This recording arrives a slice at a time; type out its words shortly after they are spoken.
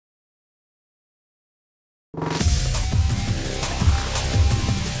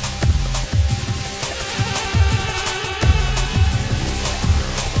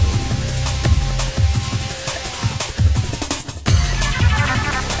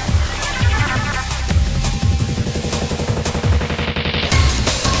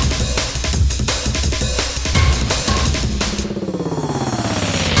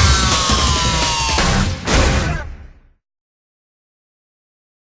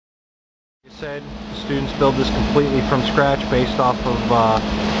Like I said, the students build this completely from scratch based off of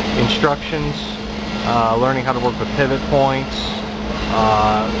instructions, learning how to work with pivot points,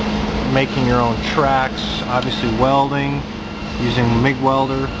 making your own tracks, obviously welding, using MIG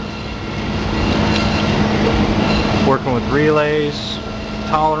welder, working with relays,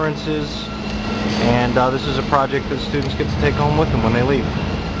 tolerances, and this is a project that students get to take home with them when they leave.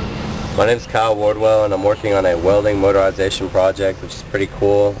 My name is Kyle Wardwell, and I'm working on a welding motorization project, which is pretty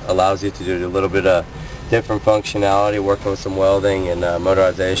cool. Allows you to do a little bit of different functionality, working with some welding and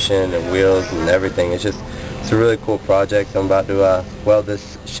motorization and wheels and everything. It's a really cool project. I'm about to weld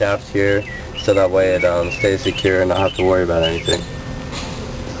this shaft here so that way it stays secure and not have to worry about anything.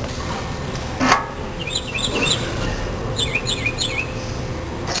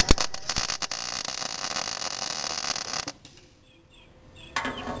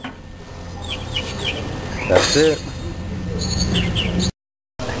 That's it.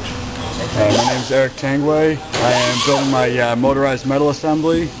 My name is Eric Tangway. I am building my motorized metal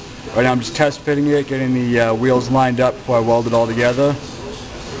assembly. Right now I'm just test fitting it, getting the wheels lined up before I weld it all together. I'm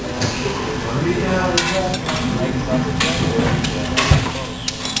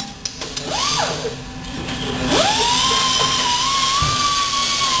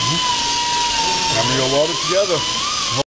going to go weld it together.